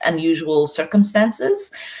 despite this unusual circumstances.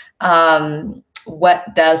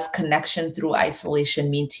 What does connection through isolation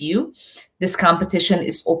mean to you? This competition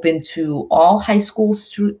is open to all high school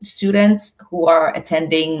students who are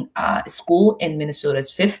attending school in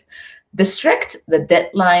Minnesota's 5th district. The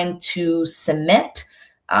deadline to submit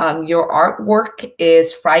Your artwork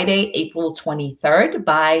is Friday, April 23rd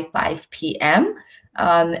by 5 p.m.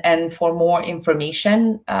 And for more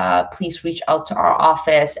information, please reach out to our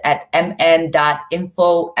office at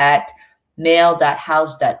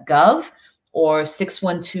mn.info@mail.house.gov or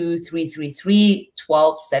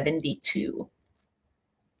 612-333-1272.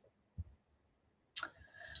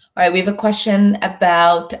 All right, we have a question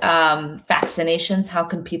about vaccinations. How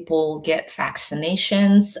can people get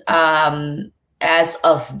vaccinations? As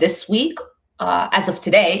of this week, as of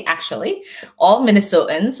today, actually, all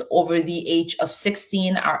Minnesotans over the age of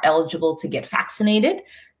 16 are eligible to get vaccinated.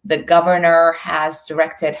 The governor has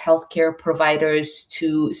directed healthcare providers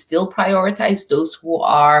to still prioritize those who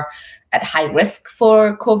are at high risk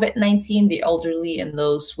for COVID-19, the elderly and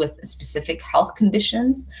those with specific health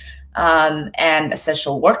conditions, and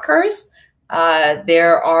essential workers.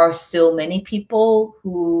 There are still many people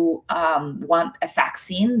who want a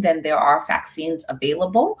vaccine, then there are vaccines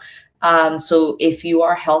available. So if you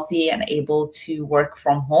are healthy and able to work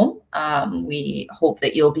from home, we hope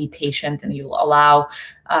that you'll be patient and you'll allow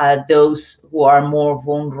those who are more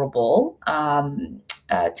vulnerable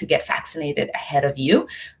to get vaccinated ahead of you.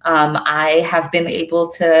 I have been able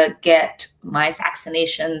to get my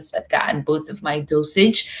vaccinations. I've gotten both of my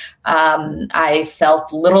dosage. I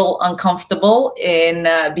felt a little uncomfortable in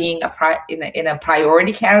being in a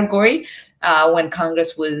priority category when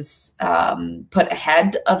Congress was put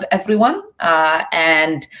ahead of everyone.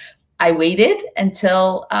 And I waited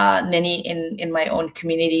until many in my own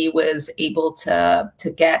community was able to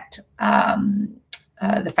get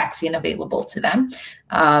the vaccine available to them.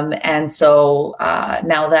 And so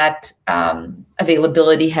now that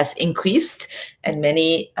availability has increased and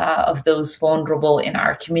many of those vulnerable in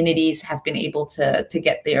our communities have been able to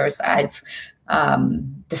get theirs, I've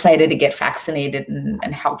decided to get vaccinated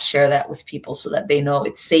and help share that with people so that they know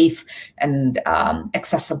it's safe and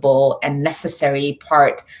accessible and necessary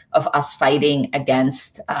part of us fighting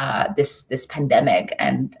against this pandemic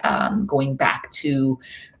and going back to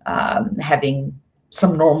having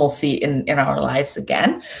some normalcy in our lives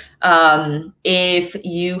again. If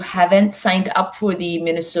you haven't signed up for the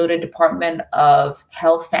Minnesota Department of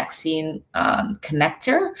Health Vaccine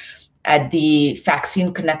Connector at the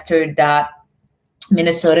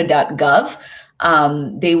vaccineconnector.minnesota.gov,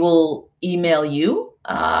 they will email you.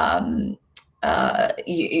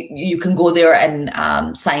 You can go there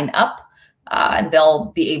and sign up. And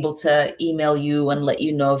they'll be able to email you and let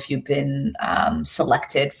you know if you've been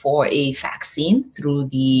selected for a vaccine through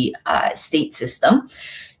the state system.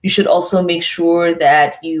 You should also make sure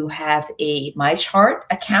that you have a MyChart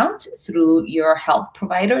account through your health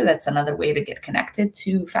provider. That's another way to get connected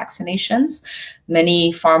to vaccinations.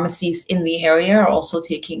 Many pharmacies in the area are also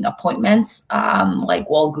taking appointments like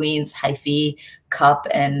Walgreens, Hy-Vee, Cup,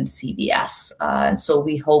 and CVS. So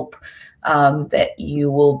we hope that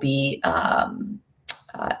you will be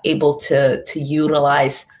able to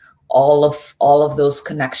utilize all of those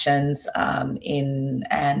connections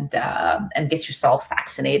and get yourself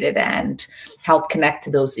vaccinated and help connect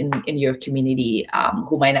to those in your community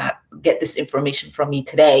who might not get this information from me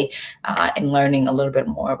today and learning a little bit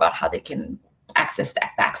more about how they can access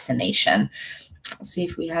that vaccination. Let's see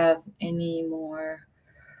if we have any more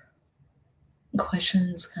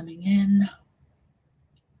questions coming in.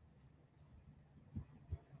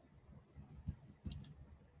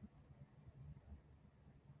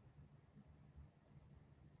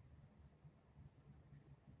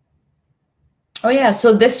 Oh yeah,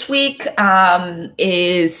 so this week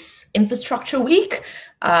is Infrastructure Week,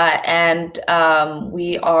 and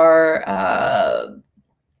we are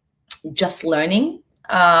just learning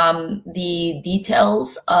the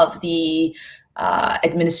details of the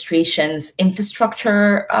administration's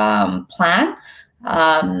infrastructure plan.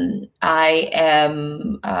 I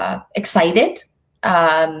am excited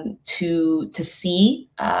to see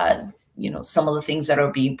some of the things that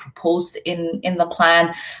are being proposed in the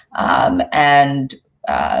plan, and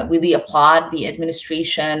really applaud the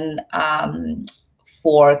administration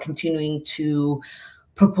for continuing to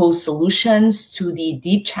propose solutions to the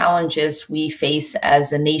deep challenges we face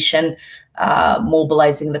as a nation,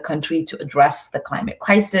 mobilizing the country to address the climate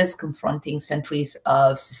crisis, confronting centuries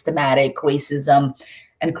of systematic racism,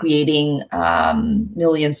 and creating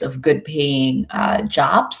millions of good-paying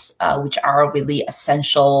jobs, which are really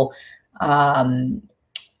essential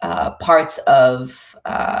parts of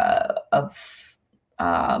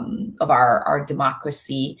our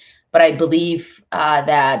democracy. But I believe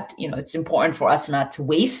that it's important for us not to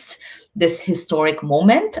waste this historic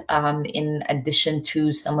moment. In addition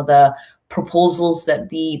to some of the proposals that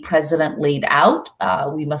the president laid out,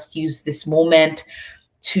 we must use this moment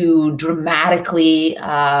to dramatically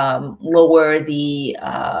lower the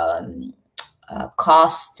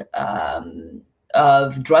cost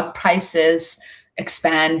of drug prices,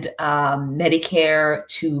 expand Medicare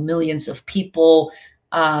to millions of people,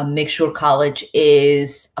 make sure college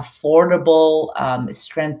is affordable,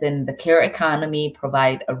 strengthen the care economy,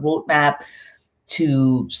 provide a roadmap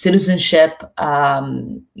to citizenship,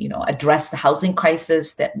 address the housing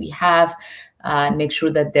crisis that we have, and make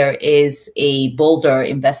sure that there is a bolder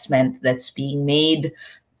investment that's being made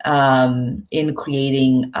in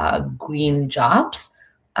creating green jobs.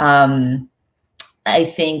 I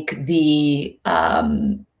think the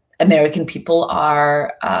American people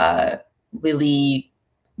are really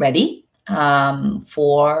ready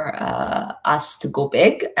for us to go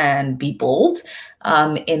big and be bold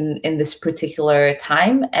in this particular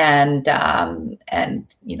time, and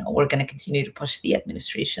we're going to continue to push the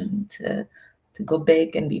administration to go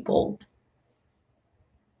big and be bold.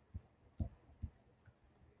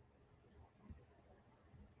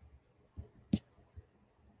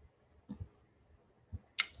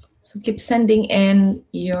 So keep sending in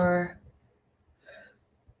your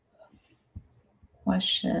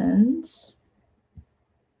questions.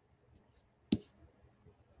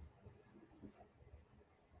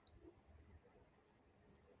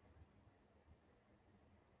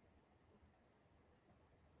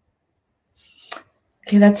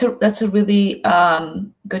 Okay, that's a really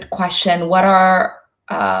good question.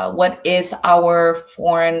 What is our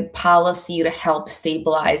foreign policy to help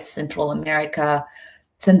stabilize Central American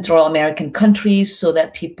countries so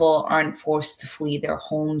that people aren't forced to flee their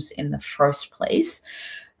homes in the first place?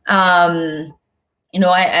 I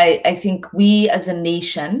think we as a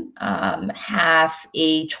nation have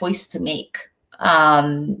a choice to make.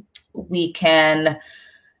 We can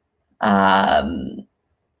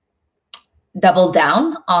double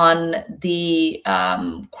down on the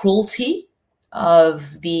cruelty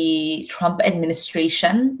of the Trump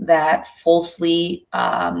administration that falsely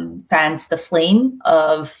fans the flame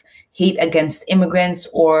of hate against immigrants,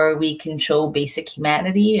 or we can show basic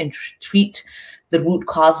humanity and treat the root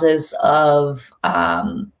causes of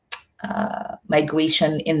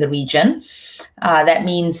migration in the region. That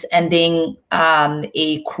means ending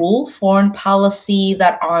a cruel foreign policy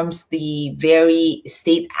that arms the very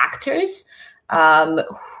state actors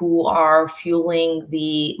who are fueling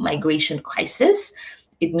the migration crisis.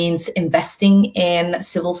 It means investing in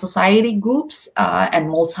civil society groups and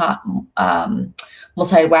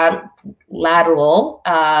multilateral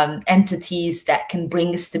entities that can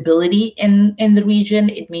bring stability in the region.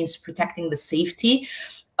 It means protecting the safety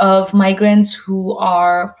of migrants who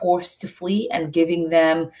are forced to flee and giving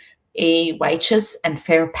them a righteous and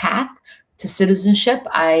fair path to citizenship.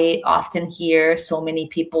 I often hear so many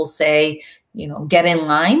people say, get in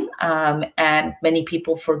line. And many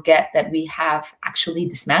people forget that we have actually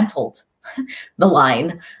dismantled the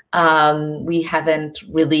line. We haven't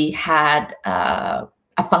really had a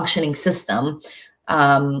functioning system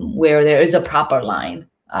where there is a proper line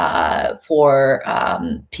for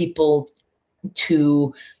people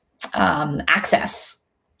to access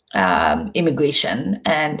immigration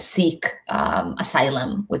and seek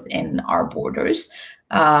asylum within our borders.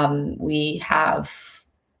 We have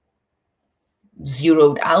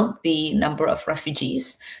zeroed out the number of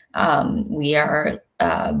refugees we are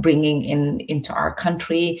bringing into our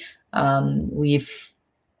country. We've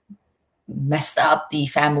messed up the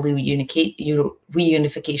family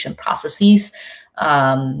reunification processes.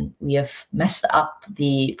 We have messed up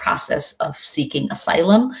the process of seeking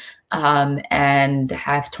asylum and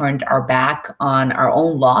have turned our back on our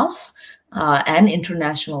own laws and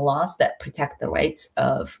international laws that protect the rights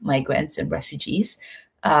of migrants and refugees.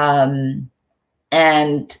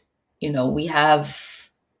 We have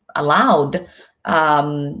allowed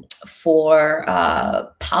for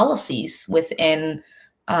policies within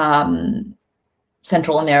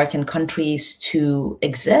Central American countries to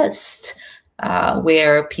exist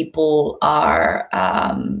where people are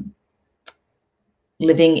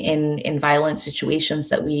living in violent situations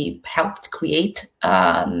that we helped create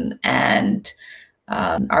and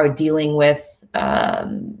are dealing with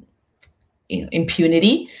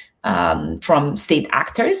impunity from state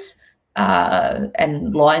actors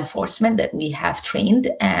and law enforcement that we have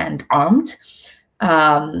trained and armed.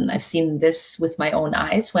 I've seen this with my own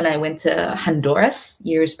eyes when I went to Honduras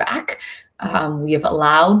years back. We have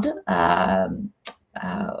allowed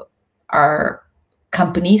our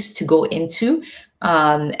companies to go into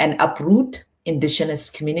and uproot indigenous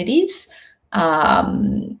communities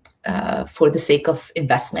for the sake of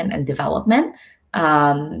investment and development.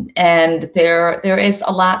 And there is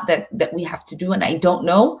a lot that we have to do, and I don't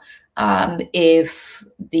know if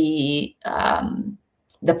the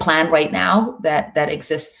plan right now that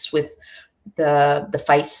exists with the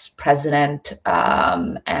vice president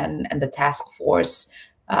and the task force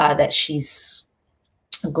that she's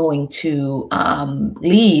going to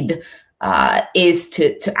lead is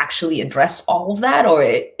to actually address all of that, or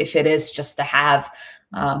if it is just to have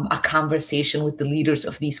a conversation with the leaders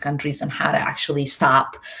of these countries on how to actually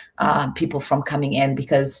stop people from coming in.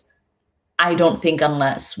 Because I don't think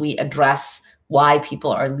unless we address why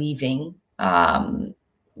people are leaving,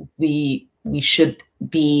 we should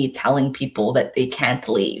be telling people that they can't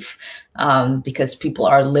leave, because people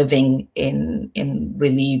are living in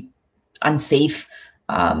really unsafe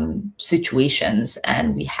situations,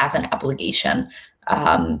 and we have an obligation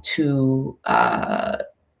to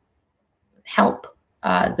help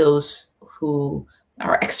those who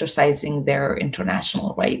are exercising their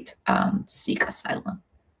international right to seek asylum.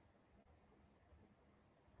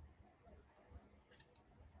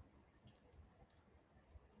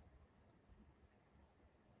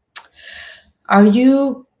 Are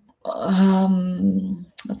you,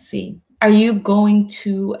 let's see, are you going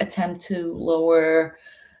to attempt to lower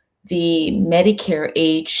the Medicare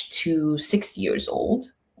age to 60 years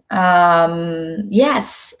old?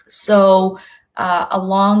 Yes. So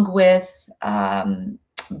along with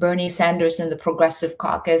Bernie Sanders and the Progressive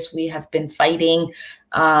Caucus, we have been fighting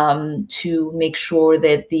to make sure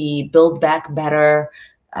that the Build Back Better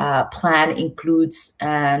plan includes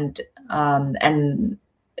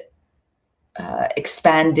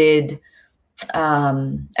expanded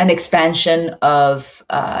an expansion of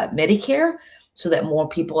Medicare, so that more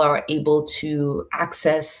people are able to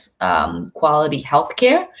access quality health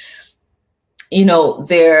care. You know,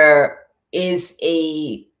 there is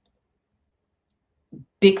a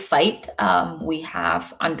big fight we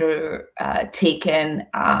have undertaken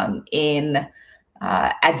in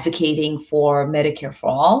advocating for Medicare for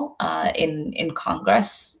all in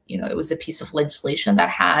Congress. You know, it was a piece of legislation that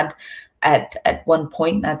had at one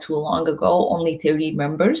point, not too long ago, only 30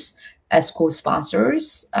 members as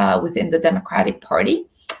co-sponsors within the Democratic Party.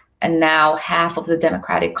 And now half of the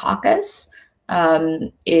Democratic caucus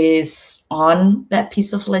is on that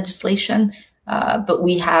piece of legislation. But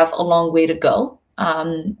we have a long way to go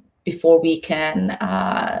before we can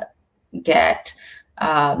get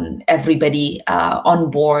everybody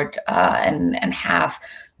on board and have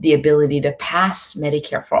the ability to pass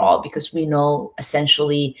Medicare for all, because we know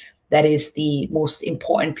essentially that is the most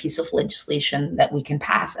important piece of legislation that we can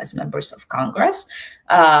pass as members of Congress.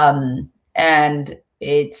 And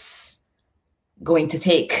it's going to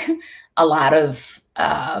take a lot of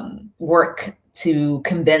work to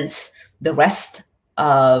convince the rest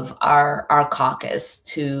of our caucus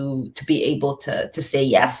to be able to say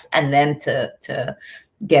yes, and then to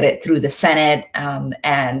get it through the Senate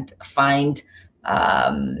and find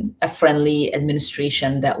a friendly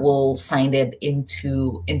administration that will sign it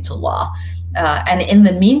into law. And in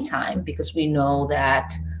the meantime, because we know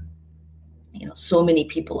that so many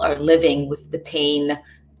people are living with the pain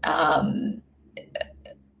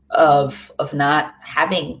of not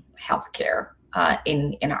having healthcare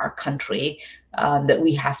in our country, that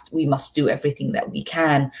we must do everything that we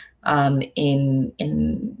can in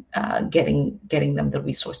getting them the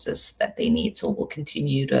resources that they need. So we'll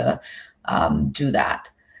continue to do that.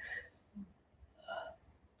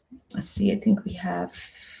 Let's see, I think we have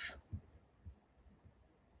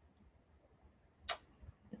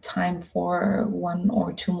time for one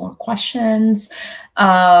or two more questions.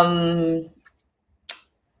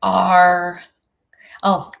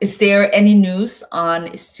 Is there any news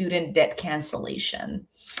on student debt cancellation?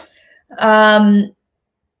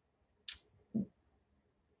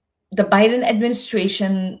 The Biden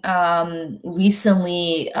administration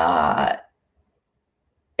recently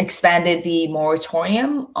expanded the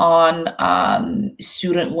moratorium on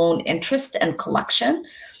student loan interest and collection,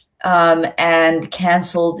 and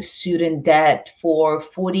canceled student debt for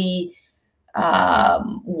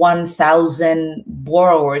 41,000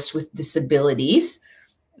 borrowers with disabilities.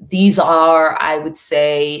 These are, I would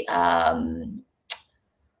say,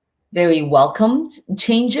 very welcomed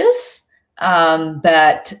changes,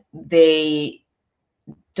 but they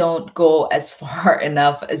don't go as far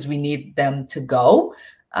enough as we need them to go.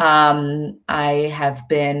 I have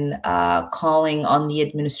been calling on the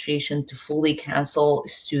administration to fully cancel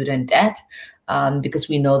student debt, because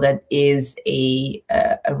we know that is a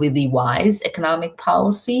really wise economic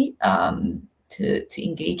policy to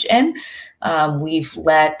engage in. We've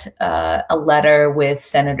let a letter with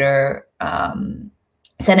Senate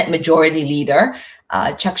Majority Leader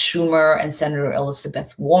Chuck Schumer and Senator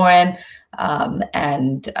Elizabeth Warren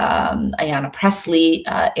and Ayanna Pressley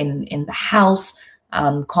in the House,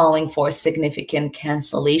 calling for a significant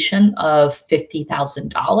cancellation of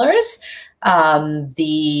 $50,000.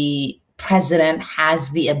 The president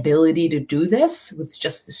has the ability to do this with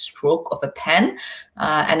just the stroke of a pen,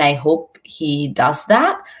 and I hope he does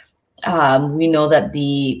that. We know that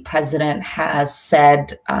the president has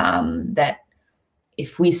said that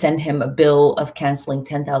if we send him a bill of canceling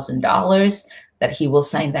 $10,000, that he will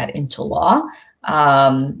sign that into law.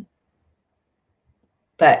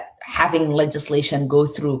 But having legislation go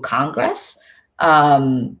through Congress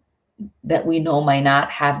that we know might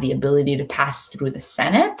not have the ability to pass through the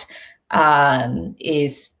Senate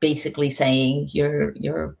is basically saying you're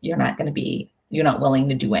not going to be, you're not willing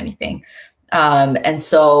to do anything. And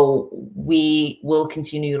so we will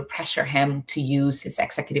continue to pressure him to use his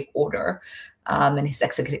executive order and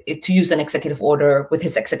to use an executive order with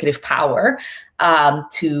his executive power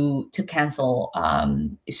to cancel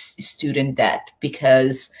student debt,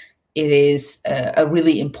 because it is a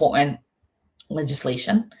really important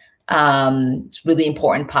legislation. It's really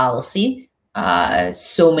important policy.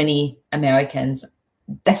 So many Americans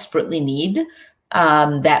desperately need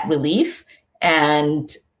that relief,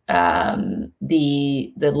 and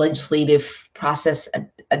the legislative process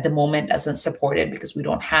at the moment doesn't support it because we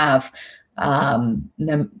don't have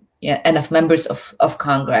enough members of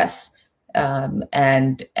Congress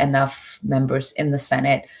and enough members in the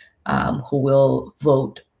Senate who will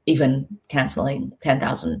vote even canceling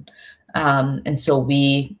 10,000. And so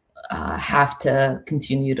we have to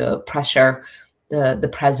continue to pressure the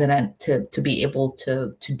president to be able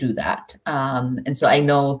to do that. And so I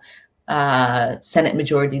know Senate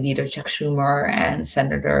Majority Leader Chuck Schumer and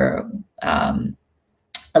Senator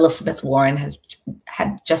Elizabeth Warren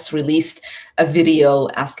had just released a video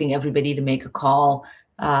asking everybody to make a call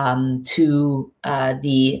to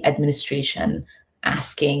the administration,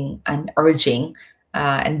 asking and urging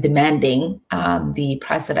and demanding the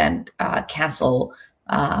president cancel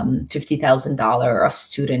 $50,000 of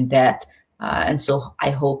student debt. And so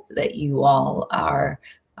I hope that you all are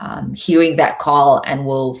hearing that call and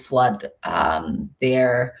will flood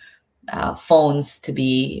their phones to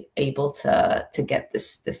be able to get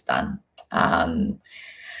this done.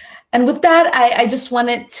 And with that, I just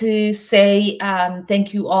wanted to say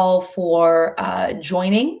thank you all for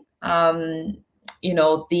joining. You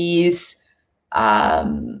know, these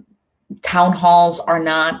town halls are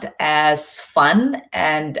not as fun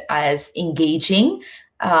and as engaging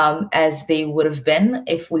as they would have been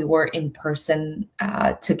if we were in person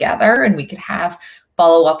together, and we could have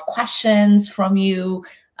follow-up questions from you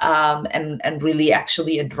and really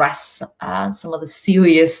actually address some of the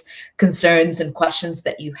serious concerns and questions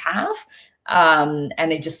that you have.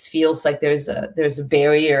 And it just feels like there's a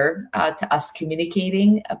barrier to us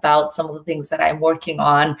communicating about some of the things that I'm working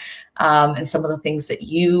on and some of the things that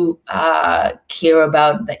you care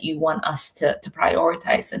about, that you want us to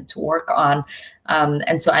prioritize and to work on.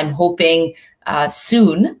 And so I'm hoping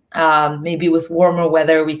soon, maybe with warmer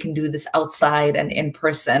weather, we can do this outside and in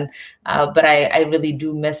person. But I really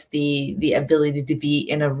do miss the ability to be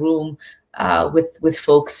in a room with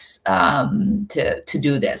folks to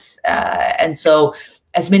do this. And so,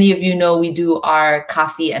 as many of you know, we do our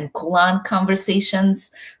coffee and Kulan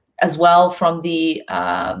conversations as well from the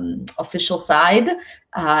official side.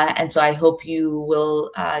 And so I hope you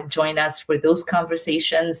will join us for those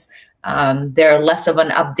conversations. They're less of an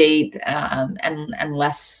update and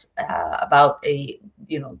less about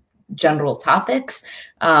general topics,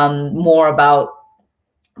 more about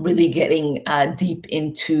really getting deep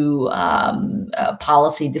into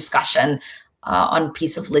policy discussion on a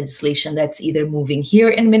piece of legislation that's either moving here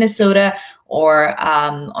in Minnesota or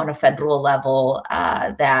on a federal level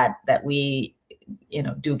that we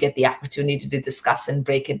do get the opportunity to discuss and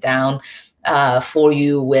break it down for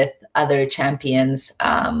you with other champions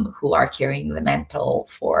who are carrying the mantle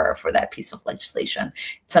for that piece of legislation.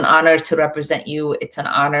 It's an honor to represent you. It's an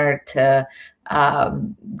honor to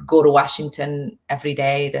go to Washington every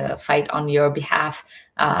day to fight on your behalf.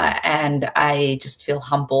 And I just feel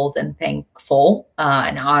humbled and thankful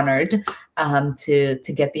and honored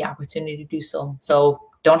to get the opportunity to do so. So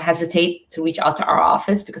don't hesitate to reach out to our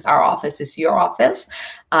office, because our office is your office.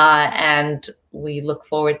 And we look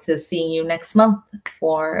forward to seeing you next month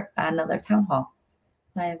for another town hall.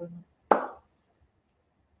 Bye, everyone.